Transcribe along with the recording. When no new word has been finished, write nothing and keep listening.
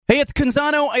Hey, it's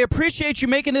Canzano. I appreciate you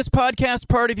making this podcast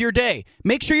part of your day.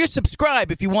 Make sure you subscribe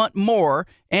if you want more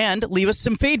and leave us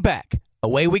some feedback.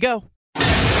 Away we go.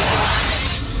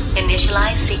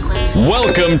 Initialize sequence.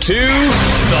 Welcome to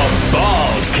The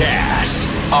Baldcast,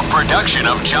 a production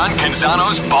of John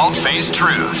Canzano's Bald-Faced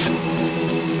Truth.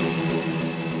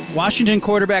 Washington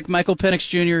quarterback Michael Penix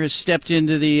Jr. has stepped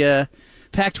into the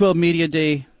Pac-12 Media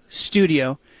Day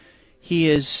studio. He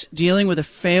is dealing with a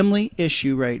family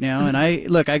issue right now, and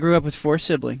I grew up with 4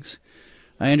 siblings.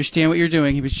 I understand what you're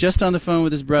doing. He was just on the phone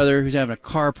with his brother who's having a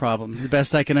car problem, the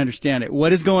best I can understand it.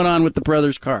 What is going on with the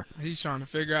brother's car? He's trying to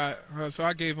figure out, so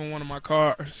I gave him one of my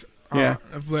cars. Yeah.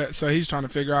 But so he's trying to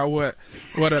figure out what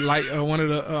a light, one of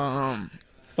the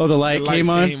the light came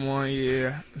on?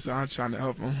 Yeah. So I'm trying to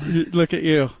help him. Look at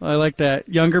you. I like that.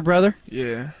 Younger brother?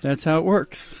 Yeah. That's how it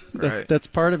works. Right. That's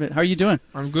part of it. How are you doing?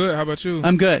 I'm good. How about you?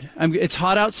 I'm good. It's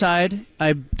hot outside.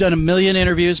 I've done a million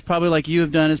interviews, probably like you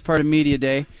have done as part of Media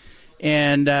Day.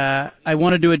 And I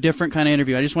want to do a different kind of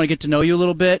interview. I just want to get to know you a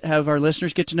little bit, have our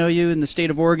listeners get to know you in the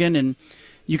state of Oregon, and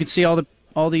you can see all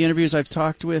the interviews I've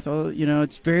talked with.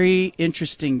 It's very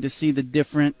interesting to see the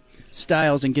different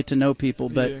styles and get to know people.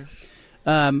 But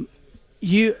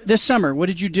this summer, what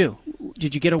did you do?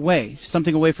 Did you get away,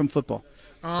 something away from football?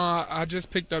 I just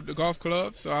picked up the golf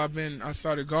club, so I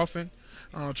started golfing.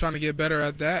 Trying to get better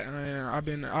at that, and I've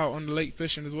been out on the lake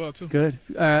fishing as well too. Good.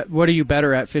 What are you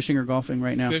better at, fishing or golfing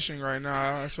right now? Fishing right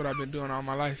now. That's what I've been doing all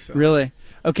my life. So. Really?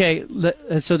 Okay.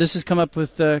 So this has come up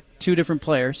with 2 different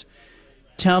players.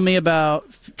 Tell me about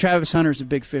Travis Hunter's a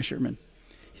big fisherman.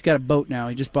 He's got a boat now.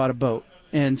 He just bought a boat,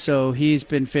 and so he's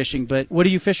been fishing. But what do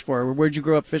you fish for? Where'd you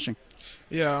grow up fishing?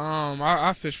 Yeah,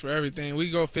 I fish for everything. We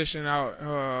go fishing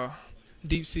out.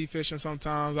 Deep sea fishing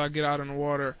sometimes. I get out in the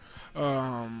water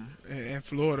in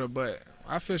Florida, but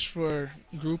I fish for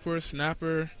grouper,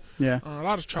 snapper, a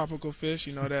lot of tropical fish,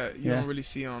 that you don't really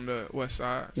see on the west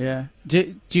side. So. Yeah.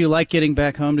 Do you like getting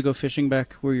back home to go fishing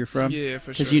back where you're from? Yeah,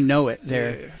 for sure. Because you know it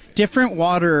there. Yeah. Different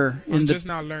water. I'm just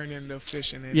not learning the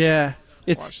fishing in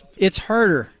it's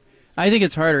harder. I think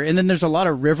it's harder. And then there's a lot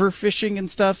of river fishing and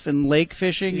stuff and lake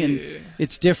fishing, and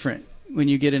it's different. When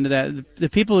you get into that, the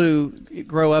people who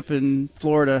grow up in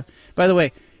Florida. By the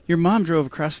way, your mom drove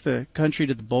across the country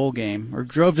to the bowl game, or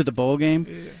drove to the bowl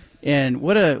game, and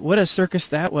what a circus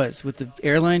that was with the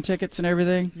airline tickets and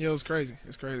everything. Yeah, it was crazy.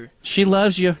 It's crazy. She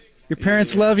loves you. Your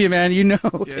parents love you, man. You know.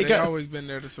 Yeah, they've always been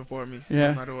there to support me,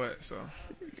 no matter what. So.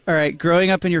 All right, growing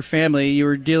up in your family, you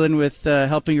were dealing with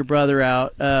helping your brother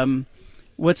out.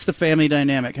 What's the family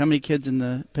dynamic? How many kids in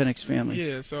the Penix family?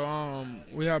 Yeah, so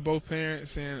we have both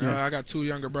parents, and I got 2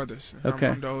 younger brothers. Okay.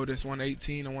 I'm the oldest, one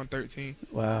 18 and one 13.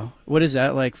 Wow. What is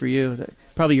that like for you?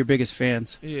 Probably your biggest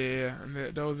fans. Yeah,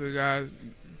 and those are the guys,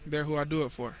 they're who I do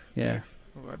it for. Yeah.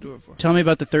 Who I do it for. Tell me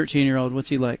about the 13-year-old. What's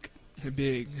he like?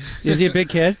 Big. Is he a big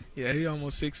kid? Yeah, he's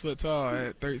almost 6 foot tall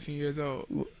at 13 years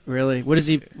old. Really? What does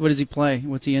he play?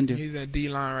 What's he into? He's at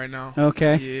D-line right now.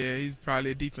 Okay. Yeah, he's probably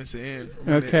a defensive end.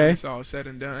 Okay. It's all said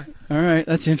and done. All right,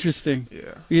 that's interesting.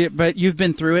 Yeah. But you've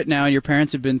been through it now, and your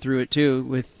parents have been through it too,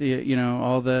 with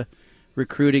all the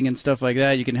recruiting and stuff like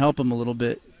that. You can help them a little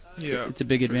bit. It's a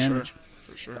big advantage.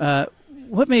 For sure.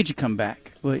 What made you come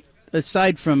back?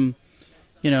 Aside from,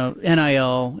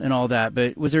 NIL and all that,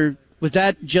 but was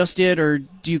that just it, or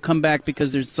do you come back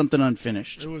because there's something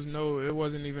unfinished? It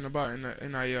wasn't even about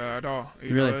NIL at all.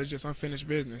 Really? It's just unfinished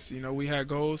business. We had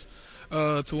goals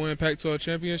to win Pac-12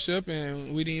 championship,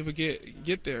 and we didn't even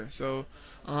get there. So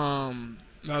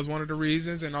that was one of the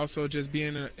reasons, and also just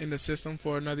being in the system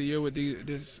for another year with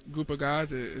this group of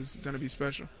guys is going to be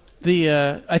special.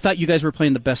 I thought you guys were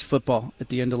playing the best football at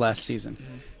the end of last season.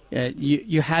 Mm-hmm.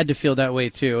 You had to feel that way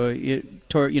too.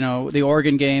 The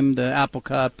Oregon game, the Apple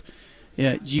Cup.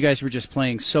 Yeah, you guys were just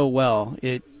playing so well.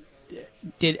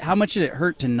 How much did it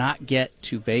hurt to not get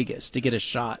to Vegas, to get a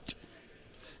shot?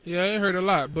 Yeah, it hurt a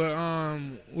lot, but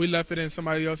we left it in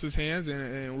somebody else's hands,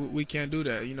 and we can't do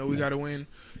that. We got to win.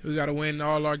 We got to win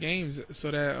all our games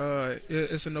so that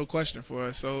it's a no question for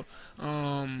us. So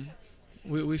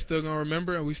we still gonna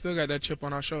remember, and we still got that chip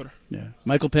on our shoulder. Yeah,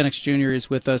 Michael Penix Jr. is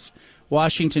with us,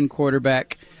 Washington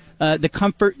quarterback. The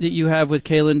comfort that you have with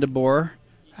Kalen DeBoer.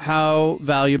 How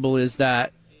valuable is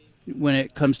that when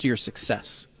it comes to your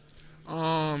success?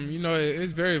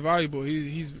 It's very valuable.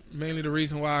 He's mainly the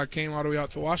reason why I came all the way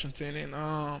out to Washington. And,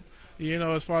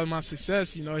 as far as my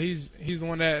success, he's the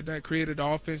one that created the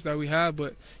offense that we have.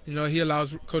 But, he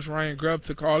allows Coach Ryan Grubb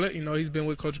to call it. He's been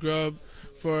with Coach Grubb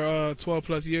for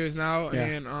 12-plus years now. Yeah.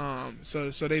 And so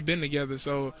they've been together.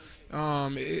 So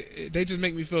they just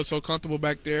make me feel so comfortable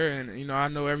back there. And, I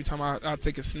know every time I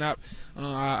take a snap,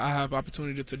 I have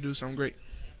opportunity to do something great.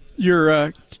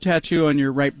 Your tattoo on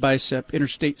your right bicep,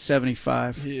 Interstate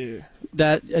 75. Yeah.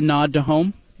 That a nod to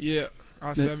home? Yeah.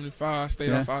 I-75. I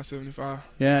stayed off I-75.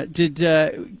 Yeah. Did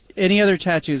any other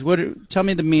tattoos? Tell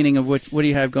me the meaning of what do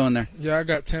you have going there? Yeah, I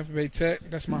got Tampa Bay Tech.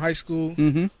 That's my high school.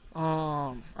 Mm-hmm.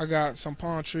 I got some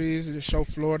palm trees to show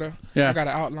Florida. Yeah. I got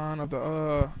an outline of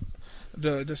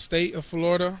the state of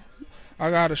Florida.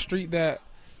 I got a street that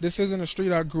this isn't a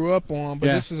street I grew up on, but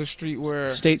this is a street where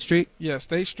State Street. Yeah,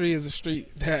 State Street is a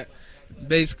street that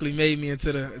basically made me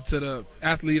into the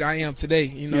athlete I am today.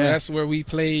 You know, that's where we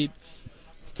played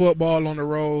football on the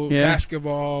road,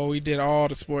 basketball. We did all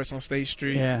the sports on State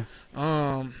Street. Yeah.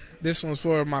 This one's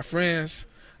for my friends.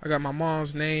 I got my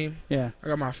mom's name. Yeah. I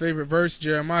got my favorite verse,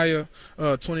 Jeremiah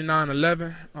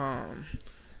 29:11.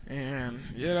 And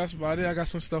yeah, that's about it. I got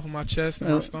some stuff on my chest and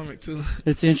my stomach too.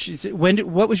 It's interesting.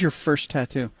 What was your first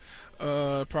tattoo?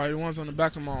 Probably the ones on the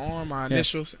back of my arm, my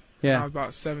initials. Yeah. I was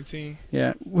about 17.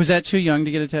 Yeah. Was that too young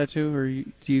to get a tattoo, or do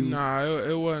you? Nah,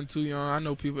 it wasn't too young. I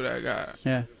know people that got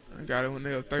it when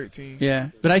they were 13. Yeah,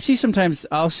 but I see sometimes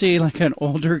I'll see like an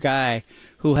older guy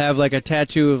who'll have like a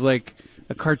tattoo of like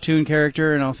a cartoon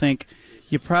character, and I'll think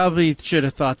you probably should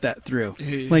have thought that through.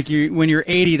 Yeah. Like when you're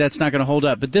 80, that's not going to hold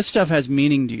up. But this stuff has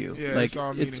meaning to you. Yeah, like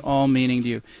it's all meaning to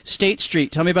you. State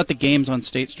Street. Tell me about the games on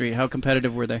State Street. How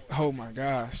competitive were they? Oh my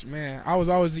gosh, man! I was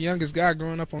always the youngest guy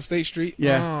growing up on State Street.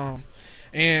 Yeah.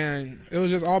 And it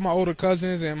was just all my older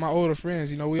cousins and my older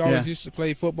friends. You know, we always used to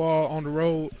play football on the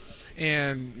road.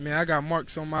 And man, I got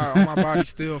marks on my body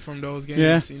still from those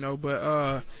games. You know,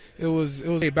 but it was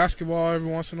a basketball every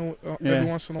once in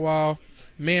a while.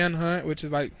 Manhunt, which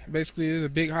is like basically is a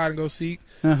big hide and go seek.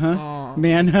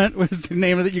 Manhunt was the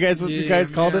name of it. You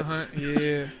guys called Manhunt, it.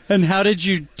 Yeah. And how did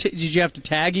you have to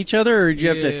tag each other, or did you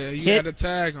have to hit? You had to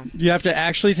tag them. You have to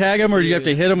actually tag them, or do you have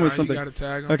to hit them with something? You got to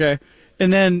tag them. Okay.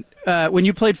 And then when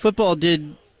you played football,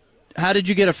 how did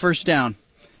you get a first down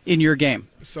in your game?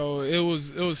 So it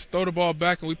was throw the ball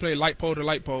back, and we played light pole to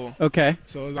light pole. Okay.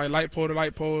 So it's like light pole to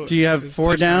light pole. Do you have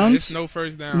 4 downs? It's no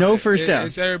first down. No first downs.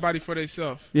 It's everybody for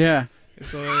themselves. Yeah.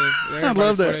 So everybody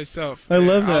love that. for themselves. I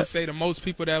love that. I would say the most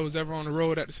people that was ever on the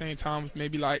road at the same time was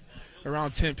maybe like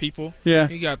around 10 people. Yeah.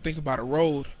 You got to think about a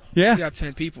road. Yeah. You got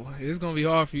 10 people. It's gonna be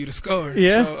hard for you to score.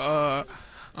 Yeah.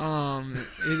 So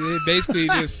it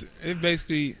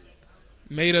basically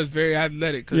made us very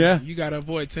athletic because you got to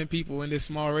avoid 10 people in this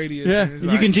small radius. Yeah,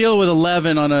 you can deal with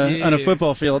 11 on a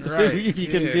football field if you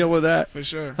can deal with that. For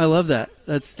sure. I love that.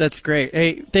 That's great.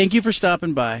 Hey, thank you for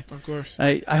stopping by. Of course.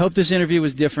 I hope this interview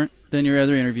was different than your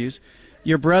other interviews.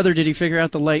 Your brother, did he figure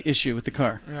out the light issue with the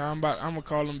car? Yeah, I'm gonna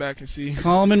call him back and see.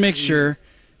 Call him and make sure.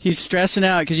 He's stressing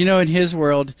out because in his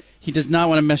world, he does not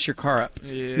want to mess your car up.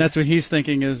 Yeah. That's what he's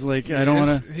thinking is like, I don't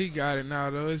want to. He got it now,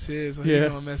 though. It's his, so he's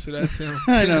going to mess it up. That's him.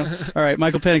 I know. All right,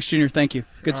 Michael Penix Jr., thank you.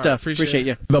 Good stuff. Appreciate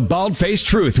you. The Bald-Faced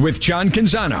Truth with John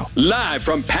Canzano, live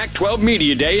from Pac-12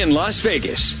 Media Day in Las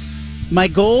Vegas. My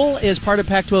goal as part of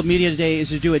Pac-12 Media Day is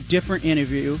to do a different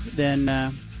interview than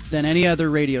any other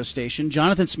radio station.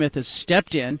 Jonathan Smith has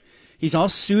stepped in. He's all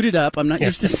suited up. I'm not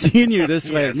used to seeing you this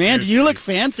way. Man, seriously. Do you look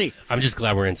fancy? I'm just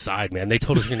glad we're inside, man. They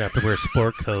told us we're going to have to wear a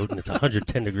sport coat, and it's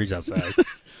 110 degrees outside.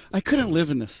 I couldn't live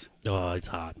in this. Oh, it's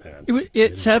hot, man.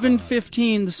 At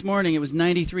 7:15 this morning, it was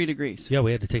 93 degrees. Yeah,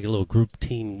 we had to take a little group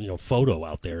team, photo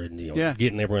out there, and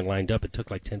getting everyone lined up. It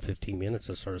took like 10, 15 minutes.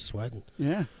 I started sweating.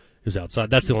 Yeah. It was outside.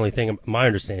 That's the only thing. My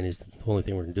understanding is the only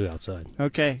thing we're going to do outside.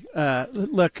 Okay.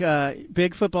 Look,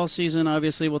 big football season.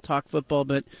 Obviously, we'll talk football,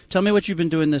 but tell me what you've been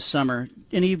doing this summer.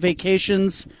 Any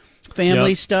vacations,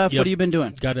 family stuff? What have you been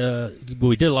doing?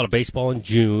 We did a lot of baseball in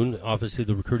June. Obviously,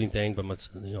 the recruiting thing, but most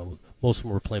of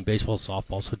them were playing baseball,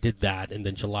 softball. So did that, and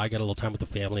then July got a little time with the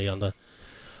family on the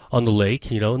lake.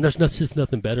 And there's just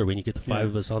nothing better when you get the 5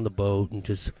 of us on the boat and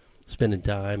just spending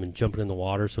time and jumping in the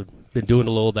water. So been doing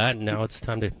a little of that, and now it's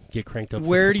time to get cranked up.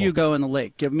 Where do you go in the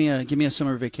lake? Give me a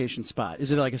summer vacation spot.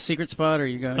 Is it like a secret spot, or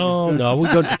you go? Oh no, we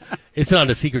go. It's not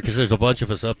a secret because there's a bunch of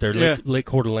us up there. Lake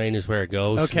Coeur d'Alene is where it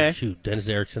goes. Okay. Shoot, Dennis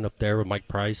Erickson up there with Mike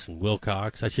Price and Will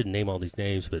Cox. I shouldn't name all these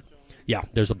names, but yeah,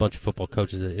 there's a bunch of football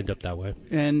coaches that end up that way.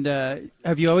 And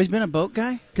have you always been a boat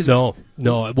guy? No.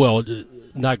 Well,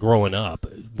 not growing up,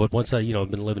 but once I've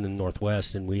been living in the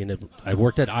Northwest, and I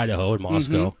worked at Idaho in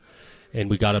Moscow. And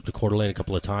we got up to Coeur d'Alene a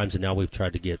couple of times, and now we've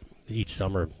tried to get each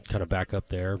summer kind of back up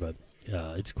there. But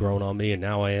it's grown on me, and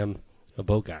now I am a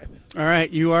boat guy. All right,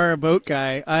 you are a boat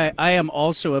guy. I am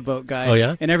also a boat guy. Oh,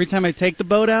 yeah? And every time I take the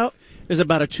boat out, there's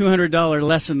about a $200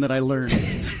 lesson that I learn.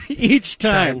 Each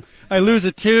time. I lose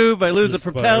a tube, I lose a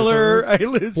propeller, I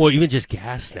lose... Well, even just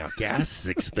gas now. Gas is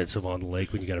expensive on the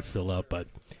lake when you got to fill up, but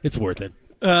it's worth it.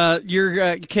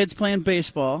 Your kids playing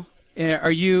baseball. How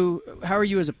are you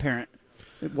as a parent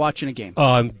watching a game?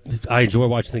 I enjoy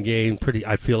watching the game.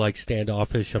 I feel like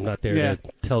standoffish. I'm not there to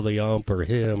tell the ump or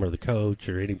him or the coach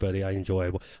or anybody. I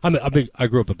enjoy. I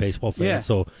grew up a baseball fan,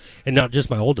 so, and not just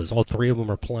my oldest. All three of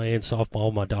them are playing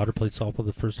softball. My daughter played softball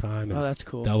the first time. And that's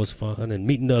cool. That was fun, and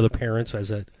meeting the other parents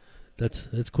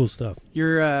that's cool stuff.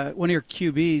 Your one of your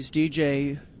QBs,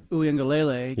 DJ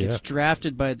Uiagalelei, gets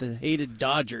drafted by the hated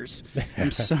Dodgers.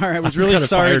 I'm sorry. I was really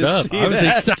sorry to see I was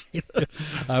that. excited.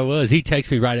 I was. He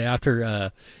texted me right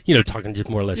after, talking just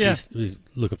more or less. He's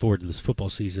looking forward to this football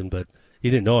season, but he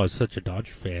didn't know I was such a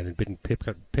Dodger fan and been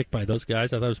picked by those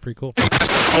guys. I thought it was pretty cool.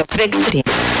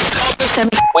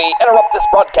 We interrupt this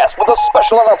broadcast with a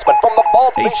special announcement from the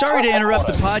Bald Face. Hey, sorry to interrupt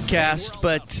the podcast,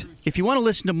 but if you want to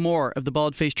listen to more of the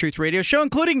Bald Face Truth Radio Show,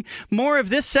 including more of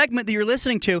this segment that you're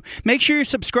listening to, make sure you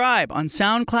subscribe on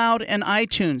SoundCloud and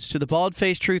iTunes to the Bald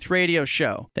Face Truth Radio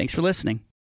Show. Thanks for listening.